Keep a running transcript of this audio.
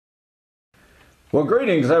Well,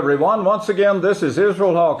 greetings, everyone. Once again, this is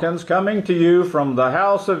Yisrayl Hawkins coming to you from the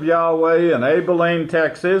House of Yahweh in Abelin,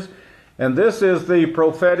 Texas, and this is the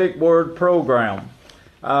Prophetic Word Program.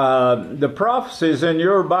 The prophecies in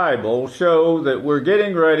your Bible show that we're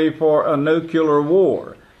getting ready for a nuclear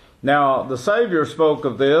war. Now, the Savior spoke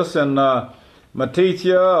of this in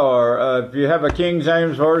Matthew, or if you have a King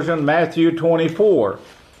James Version, Matthew 24,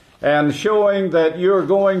 and showing that you're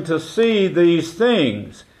going to see these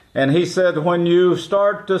things. And he said, when you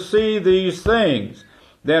start to see these things,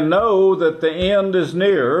 then know that the end is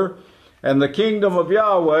near, and the kingdom of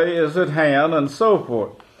Yahweh is at hand, and so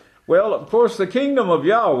forth. Well, of course, the kingdom of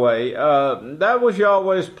Yahweh, that was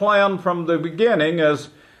Yahweh's plan from the beginning, as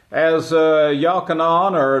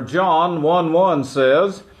Yochanan or John 1:1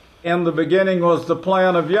 says, in the beginning was the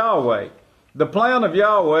plan of Yahweh. The plan of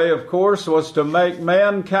Yahweh, of course, was to make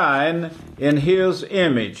mankind in His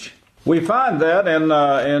image. We find that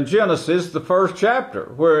in Genesis, the first chapter,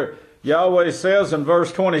 where Yahweh says in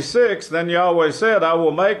verse 26, then Yahweh said, I will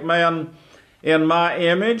make man in my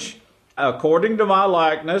image, according to my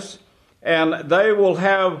likeness, and they will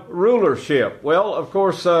have rulership. Well, of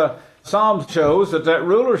course, Psalms shows that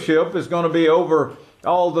rulership is going to be over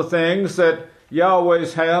all the things that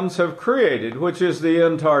Yahweh's hands have created, which is the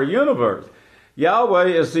entire universe. Yahweh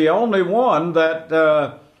is the only one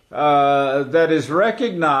that is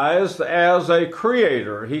recognized as a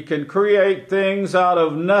creator. He can create things out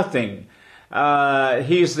of nothing.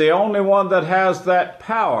 He's the only one that has that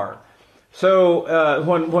power. So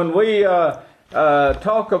when we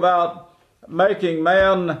talk about making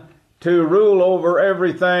man to rule over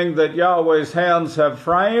everything that Yahweh's hands have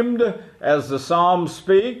framed, as the Psalms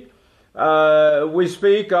speak, we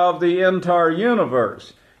speak of the entire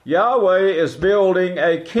universe. Yahweh is building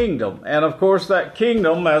a kingdom, and of course that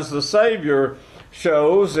kingdom, as the Savior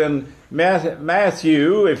shows in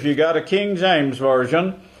Matthew, if you got a King James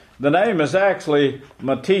Version, the name is actually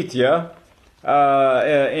Matithia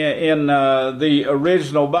in the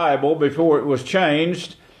original Bible before it was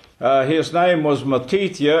changed. His name was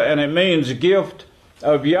Matithia, and it means gift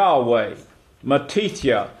of Yahweh,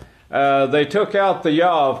 Matithia. They took out the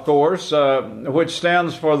Yah, of course, which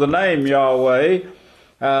stands for the name Yahweh,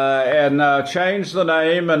 and changed the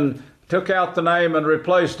name and took out the name and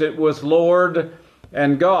replaced it with Lord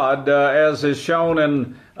and God, as is shown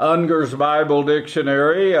in Unger's Bible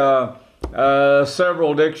Dictionary,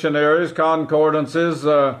 several dictionaries, concordances,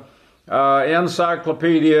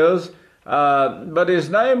 encyclopedias, but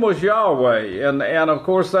his name was Yahweh, and of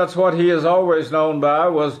course that's what he is always known by,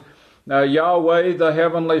 was Yahweh the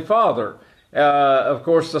Heavenly Father. Of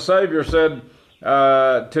course the Savior said,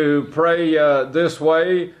 to pray this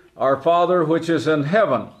way, Our Father which is in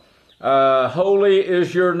heaven, holy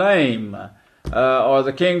is your name. Or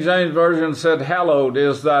the King James Version said, hallowed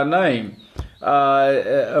is thy name.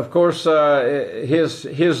 Of course,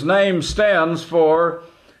 his name stands for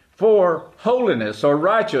holiness or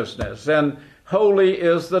righteousness, and holy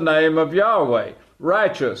is the name of Yahweh.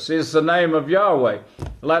 Righteous is the name of Yahweh.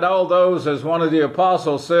 Let all those, as one of the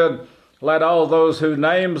apostles said, let all those who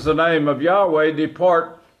names the name of Yahweh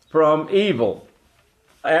depart from evil.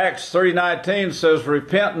 Acts 3:19 says,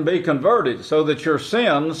 repent and be converted, so that your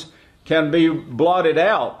sins can be blotted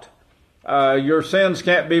out. Your sins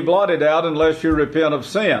can't be blotted out unless you repent of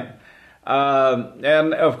sin.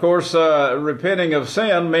 And of course, repenting of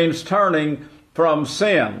sin means turning from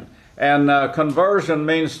sin. And conversion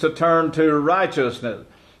means to turn to righteousness,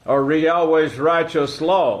 or Yahweh's righteous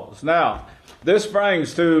laws. Now, this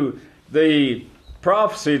brings to the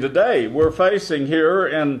prophecy today. We're facing here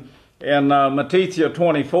in Matthew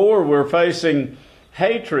 24, we're facing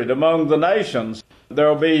hatred among the nations. There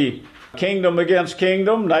will be kingdom against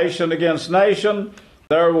kingdom, nation against nation.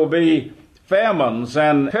 There will be famines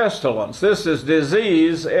and pestilence. This is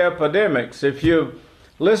disease epidemics. If you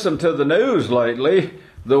listen to the news lately,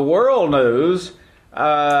 the world news,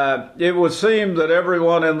 it would seem that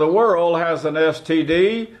everyone in the world has an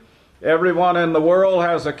STD. Everyone in the world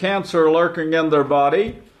has a cancer lurking in their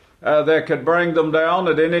body that could bring them down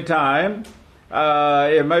at any time.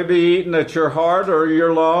 It may be eating at your heart or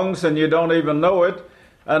your lungs, and you don't even know it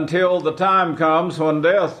until the time comes when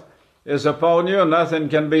death is upon you and nothing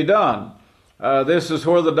can be done. This is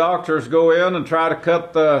where the doctors go in and try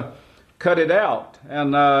to cut it out.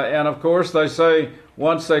 And of course they say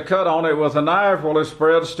once they cut on it with a knife, well, it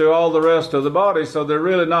spreads to all the rest of the body, so they're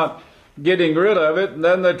really not getting rid of it. And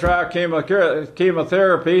then they try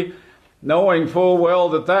chemotherapy, knowing full well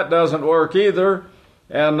that doesn't work either.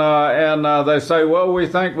 And they say, well, we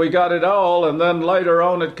think we got it all, and then later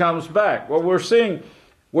on it comes back. Well, we're seeing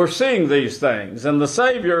these things, and the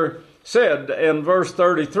Savior said in verse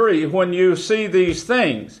 33, when you see these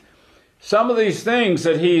things. Some of these things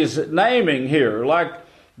that he's naming here, like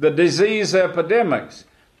the disease epidemics,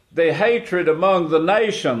 the hatred among the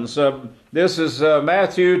nations. This is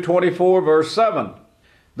Matthew 24, verse 7.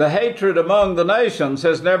 The hatred among the nations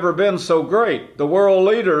has never been so great. The world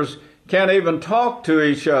leaders can't even talk to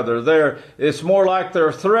each other. It's more like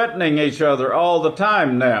they're threatening each other all the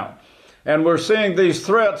time now. And we're seeing these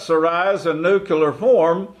threats arise in nuclear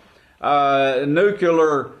form,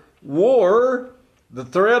 nuclear war, the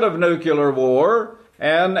threat of nuclear war,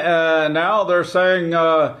 and now they're saying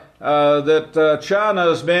that China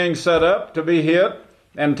is being set up to be hit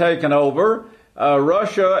and taken over.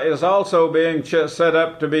 Russia is also being set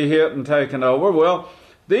up to be hit and taken over. Well,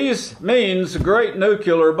 these means great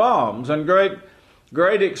nuclear bombs and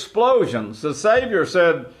great explosions. The Savior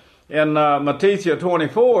said in Matthew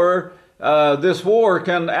 24, this war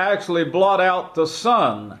can actually blot out the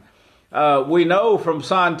sun. We know from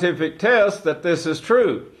scientific tests that this is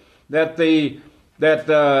true. That the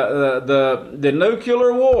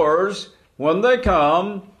nuclear wars, when they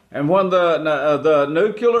come, and when the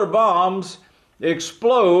nuclear bombs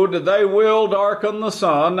explode, they will darken the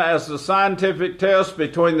sun, as the scientific tests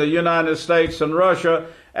between the United States and Russia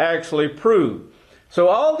actually prove. So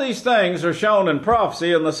all these things are shown in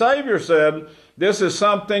prophecy, and the Savior said, this is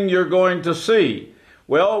something you're going to see.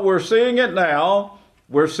 Well, we're seeing it now.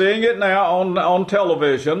 We're seeing it now on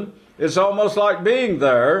television. It's almost like being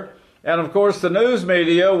there. And of course, the news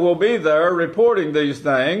media will be there reporting these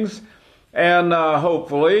things, and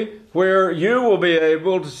hopefully where you will be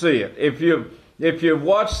able to see it. If you've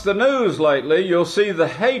watched the news lately, you'll see the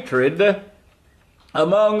hatred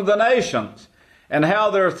among the nations and how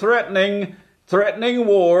they're threatening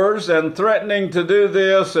wars and threatening to do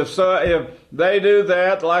this if they do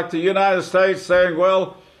that, like the United States saying,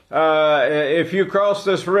 well, if you cross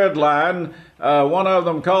this red line, one of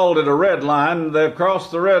them called it a red line. They've crossed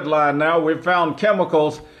the red line now. We've found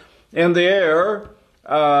chemicals in the air.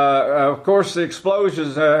 Of course, the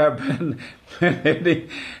explosions have been hitting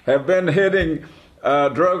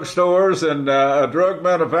drugstores and drug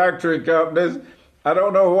manufacturing companies. I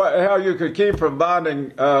don't know how you could keep from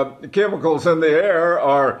finding chemicals in the air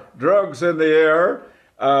or drugs in the air,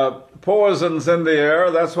 poisons in the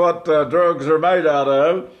air. That's what drugs are made out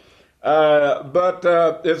of. But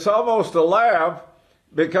it's almost a laugh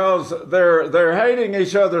because they're hating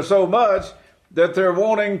each other so much that they're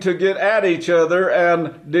wanting to get at each other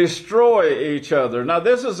and destroy each other. Now,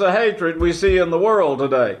 this is a hatred we see in the world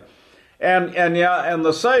today. And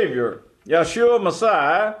the Savior, Yeshua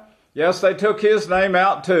Messiah, yes, they took his name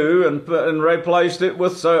out too and replaced it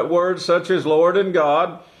with words such as Lord and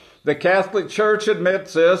God. The Catholic Church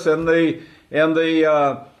admits this in the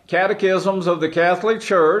catechisms of the Catholic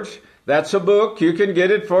Church. That's a book. You can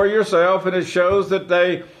get it for yourself, and it shows that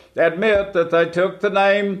they admit that they took the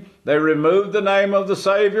name, they removed the name of the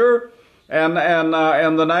Savior and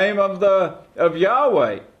the name of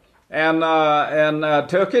Yahweh, and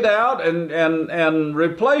took it out and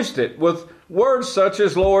replaced it with words such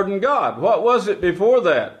as Lord and God. What was it before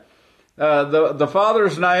that? The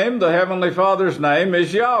Father's name, the Heavenly Father's name,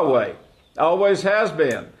 is Yahweh. Always has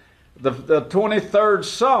been. The 23rd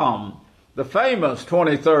Psalm, the famous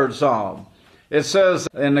 23rd Psalm. It says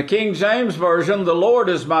in the King James Version, the Lord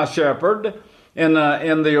is my shepherd. In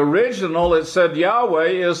the original, it said, Yahweh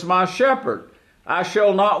is my shepherd. I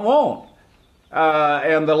shall not want.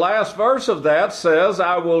 And the last verse of that says,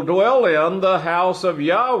 I will dwell in the house of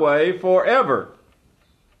Yahweh forever.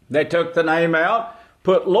 They took the name out,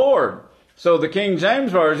 put Lord. So the King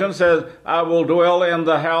James Version says, I will dwell in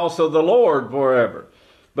the house of the Lord forever.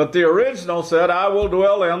 But the original said, I will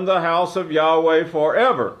dwell in the house of Yahweh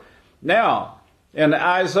forever. Now, in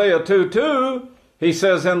Isaiah 2:2, he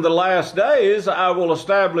says, in the last days, I will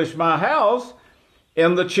establish my house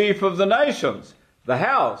in the chief of the nations. The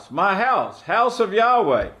house, my house of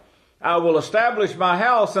Yahweh. I will establish my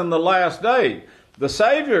house in the last day. The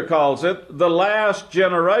Savior calls it the last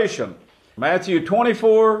generation. Matthew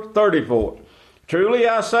 24:34. Truly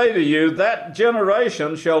I say to you, that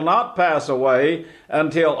generation shall not pass away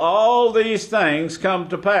until all these things come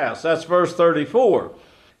to pass. That's verse 34.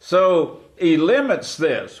 So he limits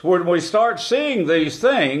this. When we start seeing these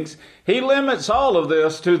things, he limits all of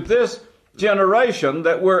this to this generation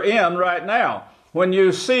that we're in right now. When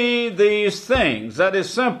you see these things, that is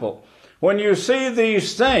simple. When you see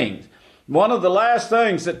these things, one of the last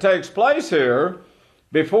things that takes place here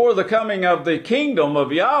before the coming of the kingdom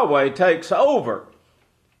of Yahweh takes over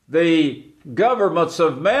the governments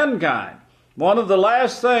of mankind. One of the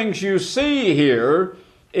last things you see here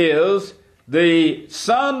is the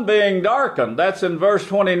sun being darkened. That's in verse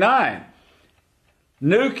 29.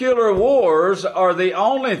 Nuclear wars are the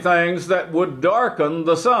only things that would darken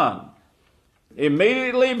the sun.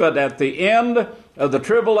 Immediately, but at the end of the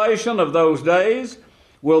tribulation of those days,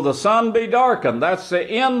 will the sun be darkened. That's the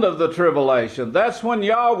end of the tribulation. That's when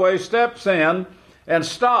Yahweh steps in and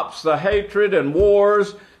stops the hatred and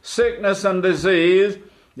wars, sickness and disease.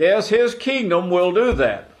 Yes, His kingdom will do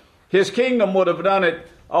that. His kingdom would have done it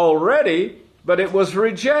already, but it was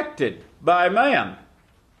rejected by man.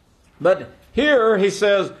 But here He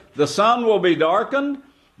says, the sun will be darkened,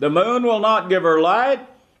 the moon will not give her light,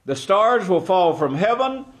 the stars will fall from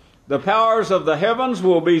heaven, the powers of the heavens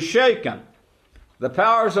will be shaken. The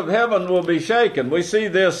powers of heaven will be shaken. We see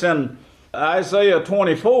this in Isaiah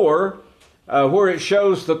 24, where it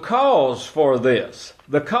shows the cause for this.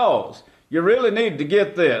 The cause. You really need to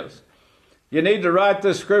get this. You need to write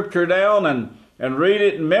this scripture down and read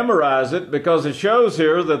it and memorize it, because it shows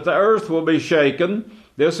here that the earth will be shaken.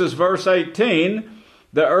 This is verse 18.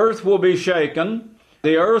 The earth will be shaken.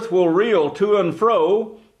 The earth will reel to and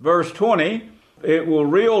fro. Verse 20. It will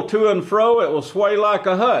reel to and fro. It will sway like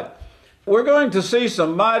a hut. We're going to see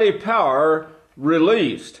some mighty power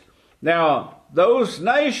released. Now, those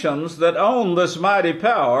nations that own this mighty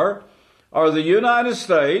power are the United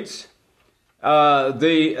States,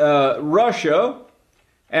 Russia,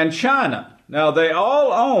 and China. Now, they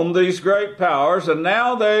all own these great powers, and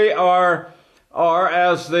now they are,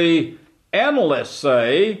 as the analysts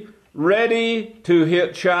say, ready to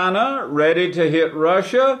hit China, ready to hit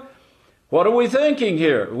Russia. What are we thinking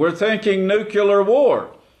here? We're thinking nuclear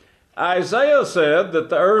war. Isaiah said that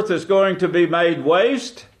the earth is going to be made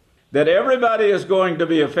waste, that everybody is going to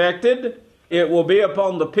be affected. It will be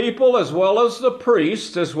upon the people as well as the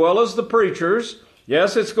priests, as well as the preachers.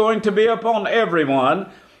 Yes, it's going to be upon everyone.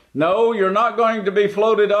 No, you're not going to be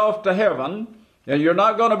floated off to heaven, and you're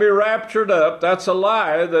not going to be raptured up. That's a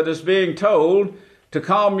lie that is being told to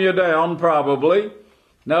calm you down, probably.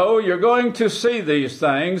 No, you're going to see these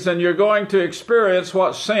things, and you're going to experience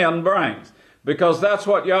what sin brings, because that's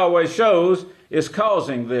what Yahweh shows is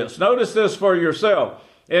causing this. Notice this for yourself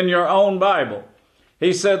in your own Bible.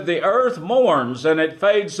 He said the earth mourns and it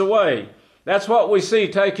fades away. That's what we see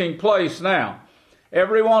taking place now.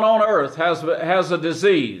 Everyone on earth has a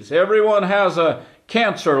disease. Everyone has a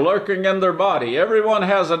cancer lurking in their body. Everyone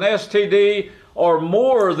has an STD or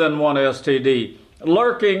more than one STD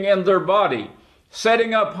lurking in their body,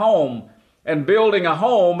 setting up home and building a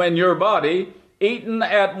home in your body, eaten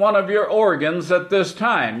at one of your organs at this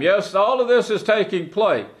time. Yes, all of this is taking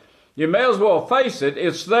place. You may as well face it.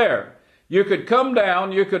 It's there. You could come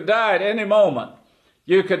down. You could die at any moment.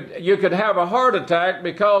 You could have a heart attack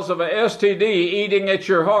because of a STD eating at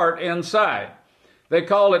your heart inside. They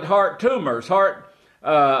call it heart tumors, heart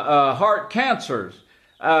cancers.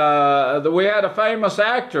 We had a famous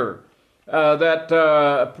actor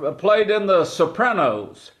that played in The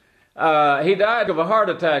Sopranos. He died of a heart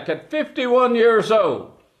attack at 51 years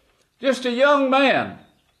old. Just a young man.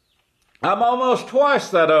 I'm almost twice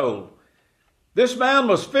that old. This man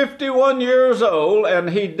was 51 years old,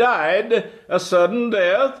 and he died a sudden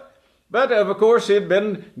death. But, of course, he'd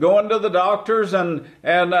been going to the doctors, and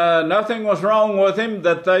nothing was wrong with him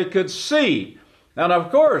that they could see. And,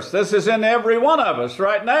 of course, this is in every one of us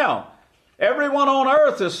right now. Everyone on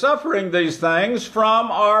earth is suffering these things from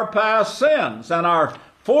our past sins and our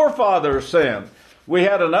forefathers' sins. We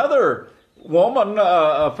had another woman,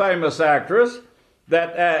 a famous actress,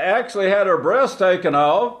 that actually had her breast taken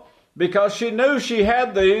off because she knew she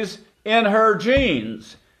had these in her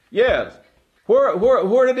genes. Yes.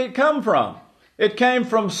 Where did it come from? It came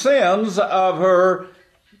from sins of her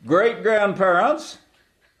great-grandparents,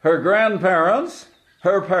 her grandparents,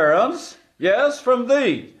 her parents. Yes, from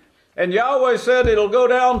these. And Yahweh said it'll go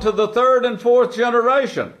down to the third and fourth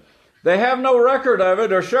generation. They have no record of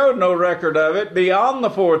it or showed no record of it beyond the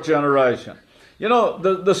fourth generation. You know,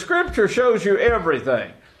 the scripture shows you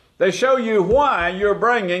everything. They show you why you're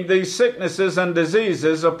bringing these sicknesses and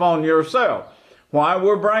diseases upon yourself. Why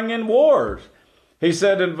we're bringing wars. He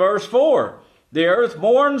said in verse 4, the earth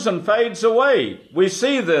mourns and fades away. We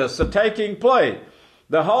see this taking place.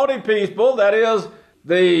 The haughty people, that is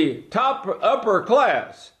the upper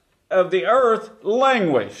class of the earth,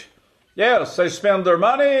 languish. Yes, they spend their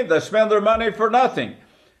money for nothing.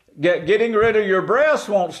 Getting rid of your breast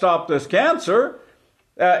won't stop this cancer.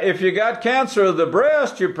 If you got cancer of the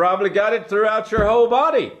breast, you probably got it throughout your whole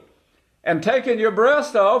body. And taking your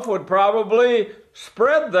breast off would probably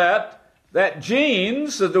spread that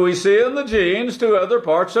genes that we see in the genes to other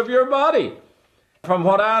parts of your body. From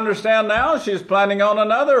what I understand now, she's planning on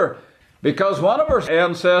another because one of our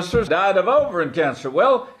ancestors died of ovarian cancer.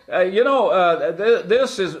 Well, it's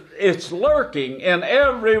lurking in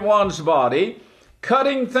everyone's body.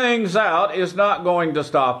 Cutting things out is not going to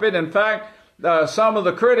stop it. In fact, some of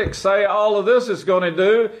the critics say all of this is going to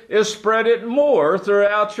do is spread it more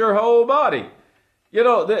throughout your whole body.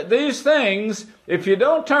 These things, if you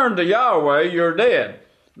don't turn to Yahweh, you're dead.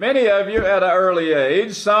 Many of you at an early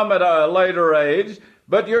age, some at a later age,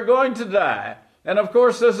 but you're going to die. And of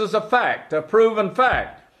course, this is a fact, a proven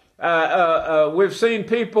fact. We've seen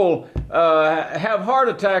people have heart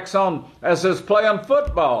attacks as is playing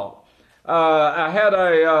football. I had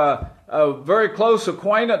a very close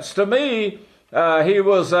acquaintance to me. He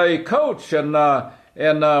was a coach in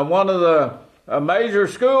one of the major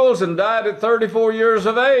schools and died at 34 years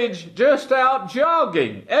of age, just out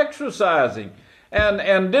jogging, exercising,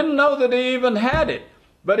 and didn't know that he even had it.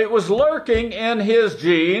 But it was lurking in his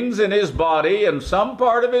genes, in his body, in some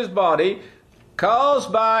part of his body,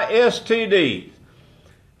 caused by STDs.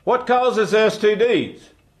 What causes STDs?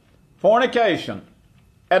 Fornication,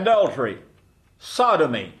 adultery,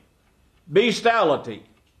 sodomy, bestiality.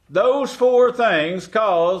 Those four things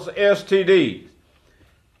cause STDs.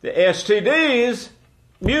 The STDs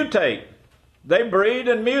mutate. They breed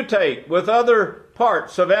and mutate with other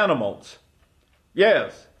parts of animals.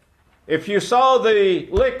 Yes. If you saw the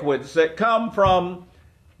liquids that come from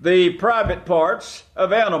the private parts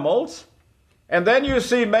of animals, and then you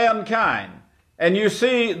see mankind, and you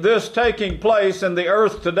see this taking place in the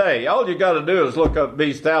earth today, all you got to do is look up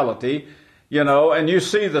bestiality, and you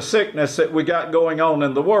see the sickness that we got going on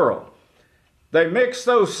in the world. They mix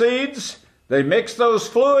those seeds, they mix those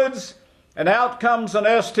fluids, and out comes an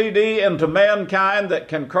STD into mankind that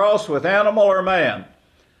can cross with animal or man,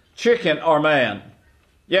 chicken or man.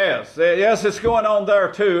 Yes, it's going on there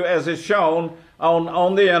too, as is shown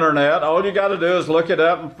on the internet. All you got to do is look it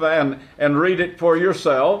up and read it for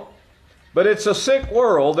yourself. But it's a sick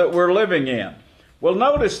world that we're living in. Well,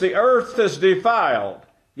 notice the earth is defiled.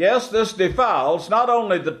 Yes, this defiles not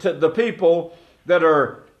only the people that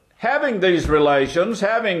are having these relations,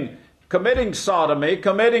 committing sodomy,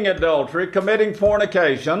 committing adultery, committing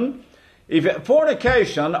fornication.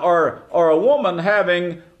 Fornication or a woman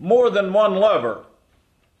having more than one lover.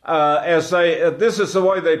 This is the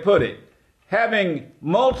way they put it, having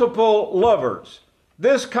multiple lovers.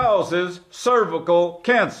 This causes cervical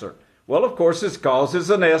cancer. Well, of course, it causes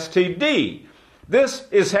an STD. This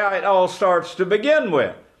is how it all starts to begin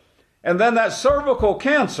with. And then that cervical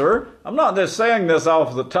cancer, I'm not just saying this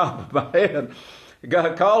off the top of my head. You got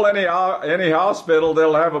to call any hospital,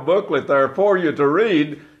 they'll have a booklet there for you to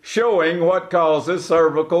read showing what causes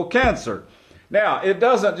cervical cancer. Now, it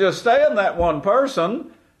doesn't just stay in that one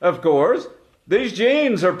person. Of course, these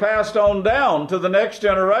genes are passed on down to the next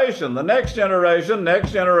generation, next generation.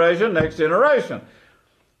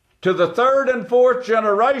 To the third and fourth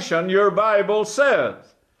generation, your Bible says.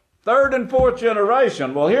 Third and fourth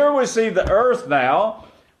generation. Well, here we see the earth now,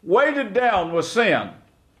 weighted down with sin.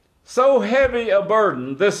 So heavy a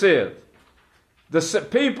burden this is.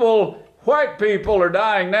 White people are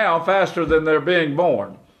dying now faster than they're being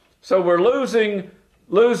born. So we're losing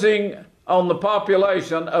on the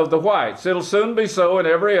population of the whites. It'll soon be so in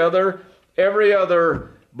every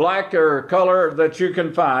other black or color that you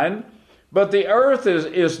can find. But the earth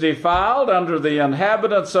is defiled under the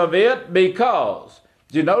inhabitants of it because.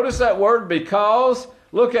 Do you notice that word because?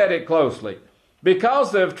 Look at it closely.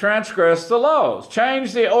 Because they've transgressed the laws,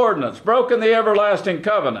 changed the ordinance, broken the everlasting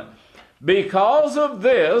covenant. Because of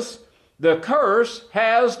this, the curse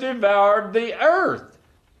has devoured the earth.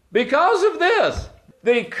 Because of this.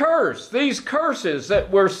 The curse, these curses that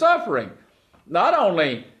we're suffering, not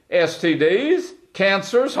only STDs,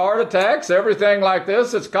 cancers, heart attacks, everything like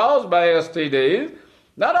this that's caused by STDs,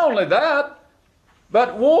 not only that,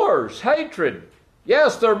 but wars, hatred.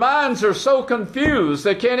 Yes, their minds are so confused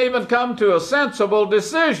they can't even come to a sensible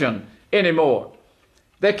decision anymore.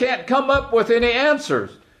 They can't come up with any answers.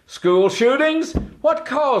 School shootings, what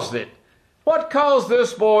caused it? What caused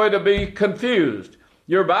this boy to be confused?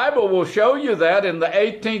 Your Bible will show you that in the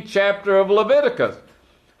 18th chapter of Leviticus.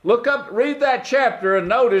 Read that chapter and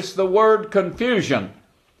notice the word confusion.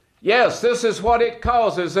 Yes, this is what it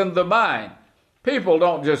causes in the mind. People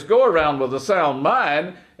don't just go around with a sound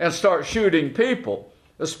mind and start shooting people,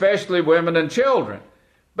 especially women and children.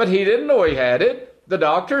 But he didn't know he had it. The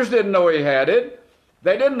doctors didn't know he had it.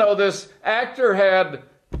 They didn't know this actor had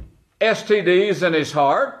STDs in his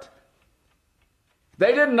heart.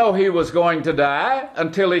 They didn't know he was going to die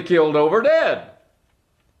until he killed over dead.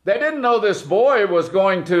 They didn't know this boy was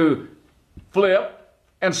going to flip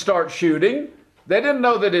and start shooting. They didn't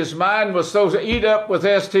know that his mind was so eat up with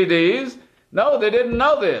STDs No, they didn't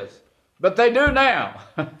know this, but they do now.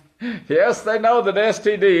 Yes, they know that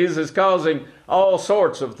STDs is causing all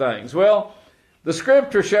sorts of things. Well, the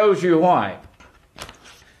scripture shows you why.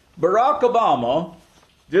 Barack Obama,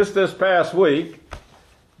 just this past week,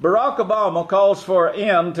 Barack Obama calls for an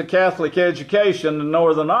end to Catholic education in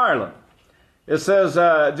Northern Ireland. It says,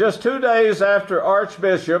 just 2 days after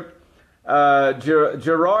Archbishop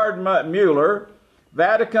Gerard Mueller,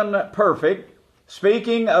 Vatican Perfect,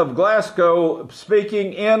 speaking in Glasgow,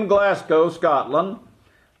 Scotland,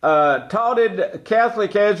 touted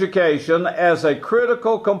Catholic education as a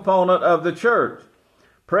critical component of the church.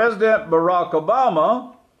 President Barack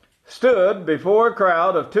Obama stood before a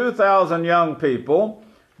crowd of 2,000 young people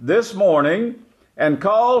this morning and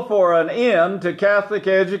called for an end to Catholic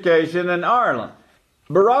education in Ireland.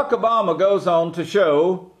 Barack Obama goes on to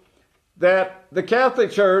show that the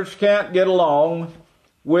Catholic Church can't get along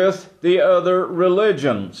with the other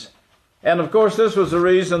religions. And of course, this was the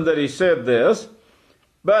reason that he said this.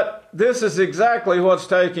 But this is exactly what's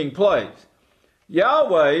taking place.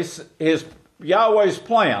 Yahweh's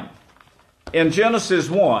plan in Genesis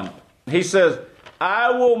 1, he says,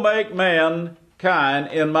 I will make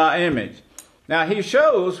mankind in my image. Now he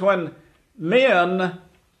shows when men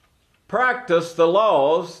practice the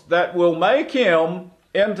laws that will make him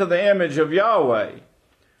into the image of Yahweh,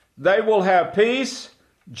 they will have peace,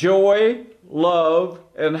 joy, love,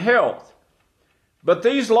 and health. But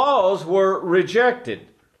these laws were rejected.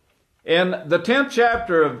 In the 10th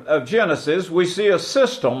chapter of Genesis, we see a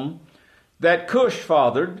system that Cush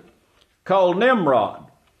fathered called Nimrod.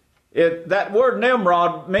 That word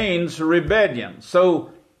Nimrod means rebellion. So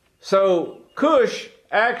Cush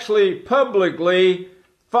actually publicly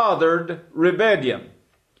fathered rebellion.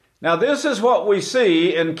 Now this is what we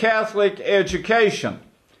see in Catholic education.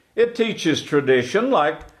 It teaches tradition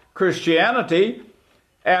like Christianity,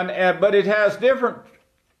 but it has different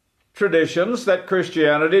traditions that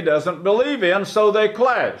Christianity doesn't believe in, so they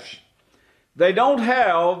clash. They don't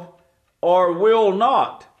have or will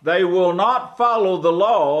not. They will not follow the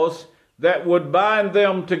laws that would bind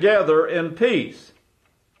them together in peace,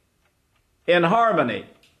 in harmony,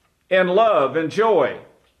 in love and joy,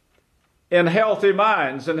 in healthy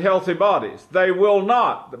minds and healthy bodies. They will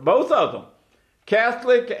not. Both of them,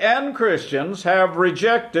 Catholic and Christians, have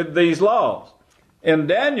rejected these laws. In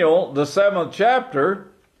Daniel, the 7th chapter,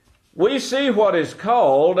 we see what is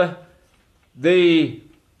called a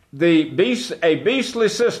beastly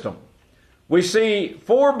system. We see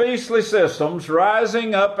 4 beastly systems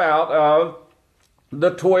rising up out of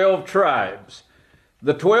the 12 tribes.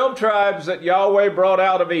 The 12 tribes that Yahweh brought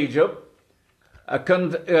out of Egypt,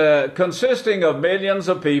 consisting of millions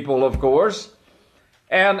of people, of course,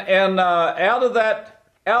 and out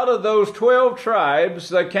of those 12 tribes,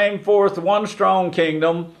 there came forth one strong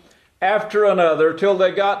kingdom after another till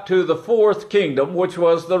they got to the 4th kingdom, which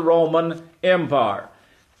was the Roman Empire.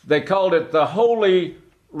 They called it the Holy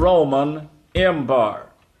Roman Empire,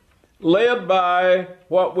 led by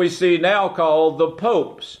what we see now called the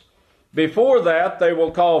popes. Before that, they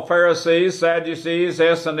will call Pharisees, Sadducees,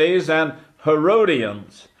 Essenes, and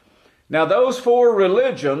Herodians. Now, those 4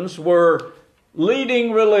 religions were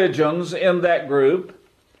leading religions in that group,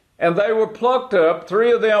 and they were plucked up.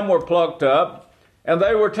 3 of them were plucked up, and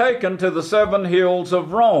they were taken to the 7 hills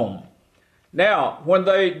of Rome. Now, when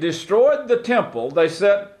they destroyed the temple, they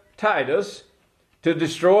sent Titus to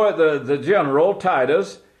destroy the general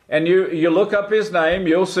Titus, and you look up his name,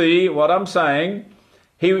 you'll see what I'm saying.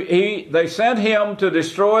 They sent him to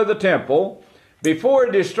destroy the temple. Before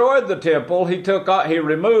he destroyed the temple, he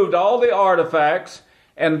removed all the artifacts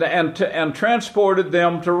and transported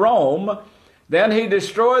them to Rome. Then he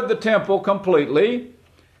destroyed the temple completely,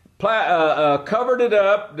 covered it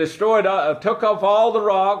up, destroyed, took off all the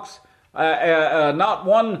rocks. Not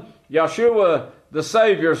one, Yeshua the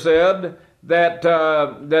Savior said that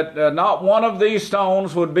not one of these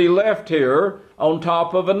stones would be left here on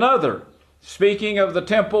top of another. Speaking of the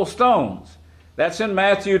temple stones. That's in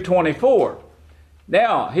Matthew 24.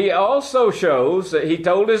 Now, he also shows that he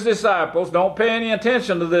told his disciples, don't pay any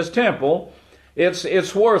attention to this temple.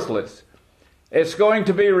 It's worthless. It's going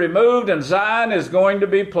to be removed, and Zion is going to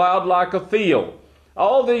be plowed like a field.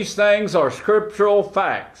 All these things are scriptural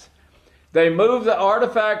facts. They moved the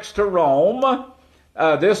artifacts to Rome.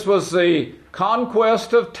 This was the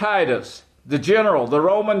conquest of Titus, the general, the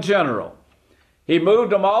Roman general. He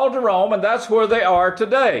moved them all to Rome, and that's where they are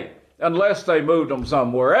today, unless they moved them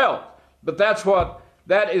somewhere else. But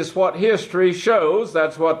that is what history shows.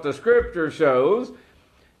 That's what the scripture shows.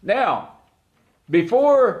 Now,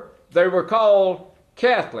 before they were called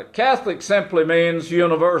Catholic. Catholic simply means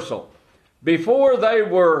universal. Before they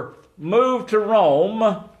were moved to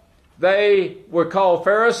Rome, they were called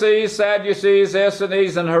Pharisees, Sadducees,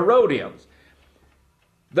 Essenes, and Herodians.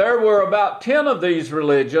 There were about 10 of these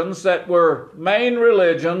religions that were main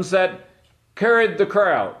religions that carried the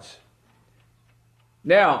crowds.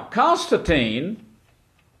 Now, Constantine,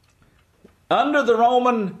 under the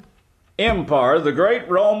Roman Empire, the great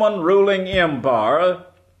Roman ruling empire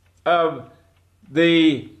of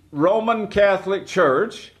the Roman Catholic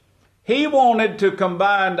Church, he wanted to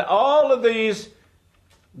combine all of these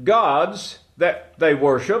gods that they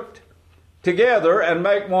worshipped together and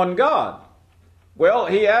make one God. Well,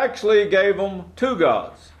 he actually gave them two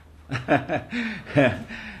gods,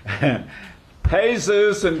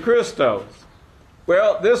 Jesus and Christos.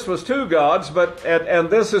 Well, this was two gods, and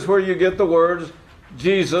this is where you get the words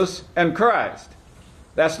Jesus and Christ.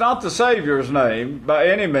 That's not the Savior's name by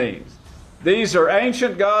any means. These are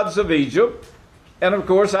ancient gods of Egypt. And of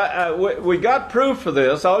course, we got proof for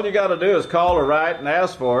this. All you got to do is call or write and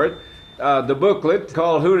ask for it. The booklet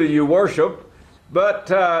called Who Do You Worship? But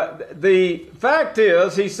the fact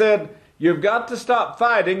is, he said, you've got to stop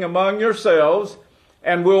fighting among yourselves,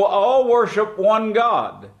 and we'll all worship one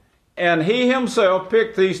God. And he himself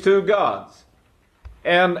picked these two gods.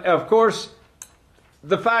 And of course,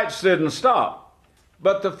 the fights didn't stop.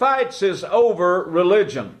 But the fights is over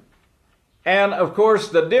religion. And of course,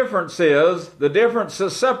 the difference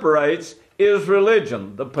that separates is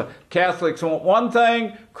religion. The Catholics want one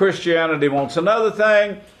thing, Christianity wants another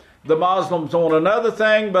thing, the Muslims want another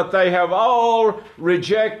thing, but they have all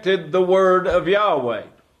rejected the word of Yahweh.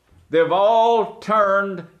 They've all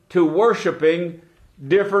turned to worshiping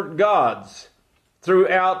different gods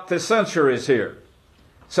throughout the centuries here.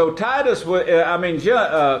 So Constantine,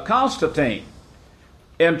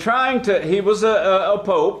 he was a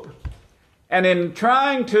pope, and in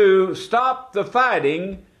trying to stop the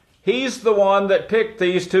fighting, he's the one that picked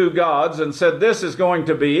these two gods and said, this is going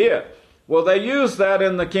to be it. Well, they used that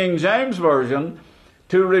in the King James Version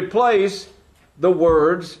to replace the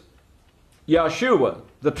words Yeshua,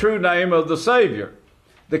 the true name of the Savior.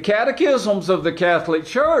 The catechisms of the Catholic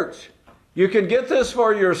Church, you can get this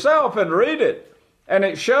for yourself and read it. And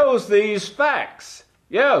it shows these facts.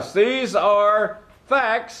 Yes, these are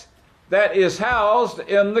facts that is housed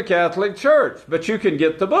in the Catholic Church. But you can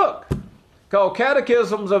get the book called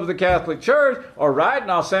Catechisms of the Catholic Church, or write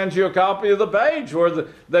and I'll send you a copy of the page where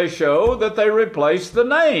they show that they replaced the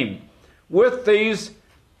name with these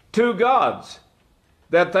two gods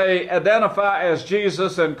that they identify as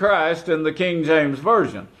Jesus and Christ in the King James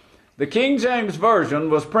Version. The King James Version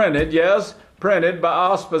was printed by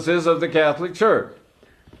auspices of the Catholic Church.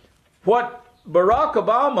 What Barack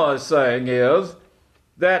Obama is saying is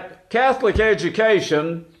that Catholic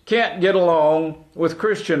education can't get along with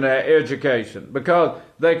Christian education because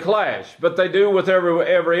they clash, but they do with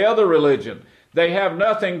every other religion. They have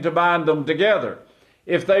nothing to bind them together.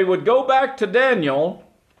 If they would go back to Daniel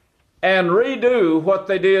and redo what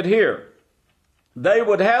they did here, they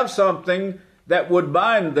would have something that would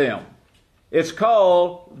bind them. It's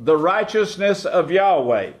called the righteousness of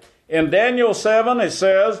Yahweh. In Daniel 7, it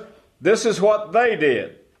says, this is what they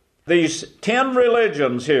did. These 10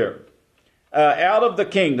 religions here, out of the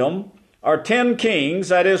kingdom, are 10 kings,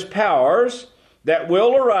 that is powers, that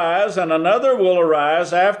will arise, and another will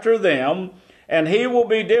arise after them, and he will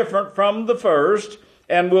be different from the first,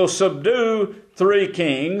 and will subdue 3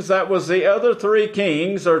 kings. That was the other 3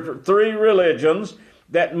 kings, or 3 religions,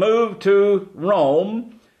 that moved to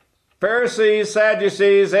Rome. Pharisees,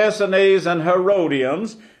 Sadducees, Essenes, and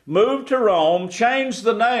Herodians moved to Rome, changed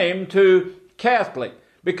the name to Catholic,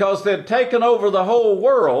 because they'd taken over the whole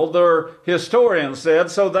world, their historians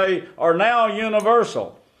said, so they are now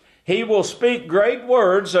universal. He will speak great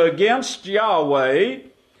words against Yahweh,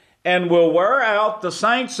 and will wear out the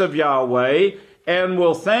saints of Yahweh, and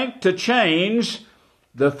will think to change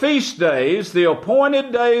the feast days, the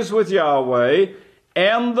appointed days with Yahweh,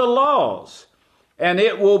 and the laws. And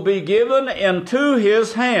it will be given into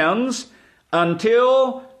his hands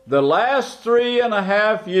until the last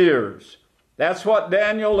 3.5 years. That's what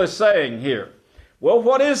Daniel is saying here. Well,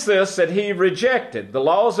 what is this that he rejected? The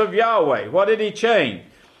laws of Yahweh. What did he change?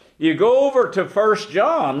 You go over to 1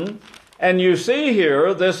 John, and you see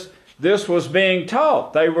here this was being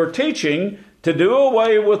taught. They were teaching to do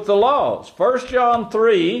away with the laws. 1 John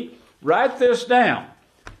 3, write this down.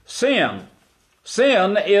 Sin.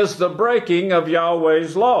 Sin is the breaking of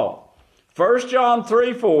Yahweh's law. 1 John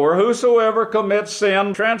 3:4, whosoever commits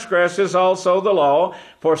sin transgresses also the law,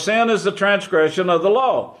 for sin is the transgression of the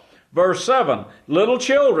law. Verse 7, little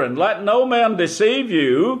children, let no man deceive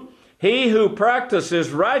you. He who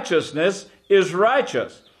practices righteousness is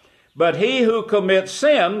righteous, But he who commits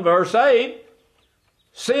sin, verse 8,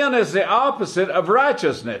 sin is the opposite of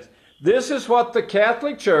righteousness. This is what the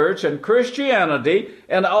Catholic Church and Christianity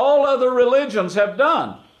and all other religions have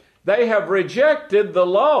done. They have rejected the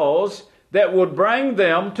laws that would bring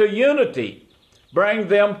them to unity, bring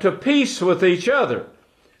them to peace with each other.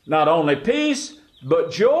 Not only peace,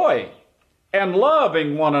 but joy and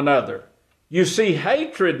loving one another. You see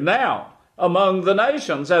hatred now among the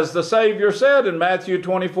nations, as the Savior said in Matthew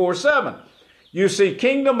 24:7. You see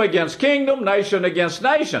kingdom against kingdom, nation against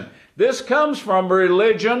nation. This comes from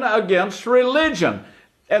religion against religion.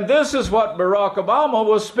 And this is what Barack Obama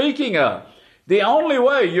was speaking of. The only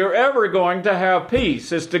way you're ever going to have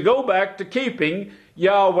peace is to go back to keeping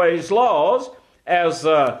Yahweh's laws, as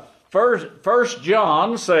First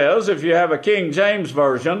John says, if you have a King James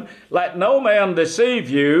Version, let no man deceive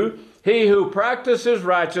you. He who practices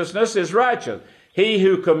righteousness is righteous. He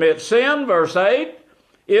who commits sin, verse 8,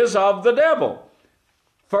 is of the devil.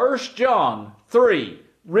 1 John 3.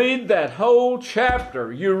 Read that whole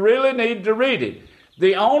chapter. You really need to read it.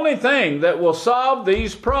 The only thing that will solve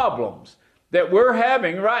these problems that we're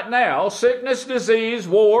having right now, sickness, disease,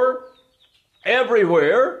 war,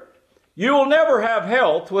 everywhere, you'll never have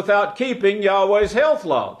health without keeping Yahweh's health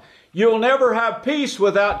law. You'll never have peace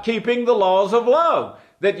without keeping the laws of love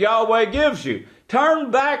that Yahweh gives you.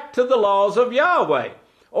 Turn back to the laws of Yahweh.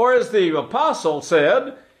 Or as the apostle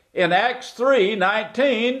said in Acts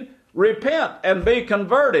 3:19, repent and be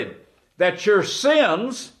converted, that your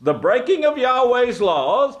sins, the breaking of Yahweh's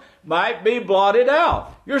laws, might be blotted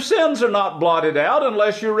out. Your sins are not blotted out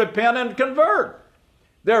unless you repent and convert.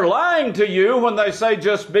 They're lying to you when they say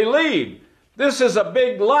just believe. This is a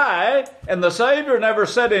big lie, and the Savior never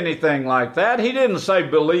said anything like that. He didn't say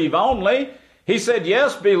believe only. He said,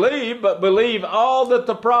 yes, believe, but believe all that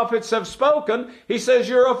the prophets have spoken. He says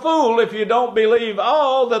you're a fool if you don't believe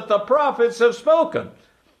all that the prophets have spoken.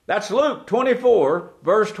 That's Luke 24,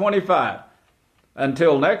 verse 25.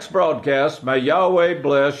 Until next broadcast, may Yahweh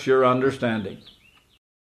bless your understanding.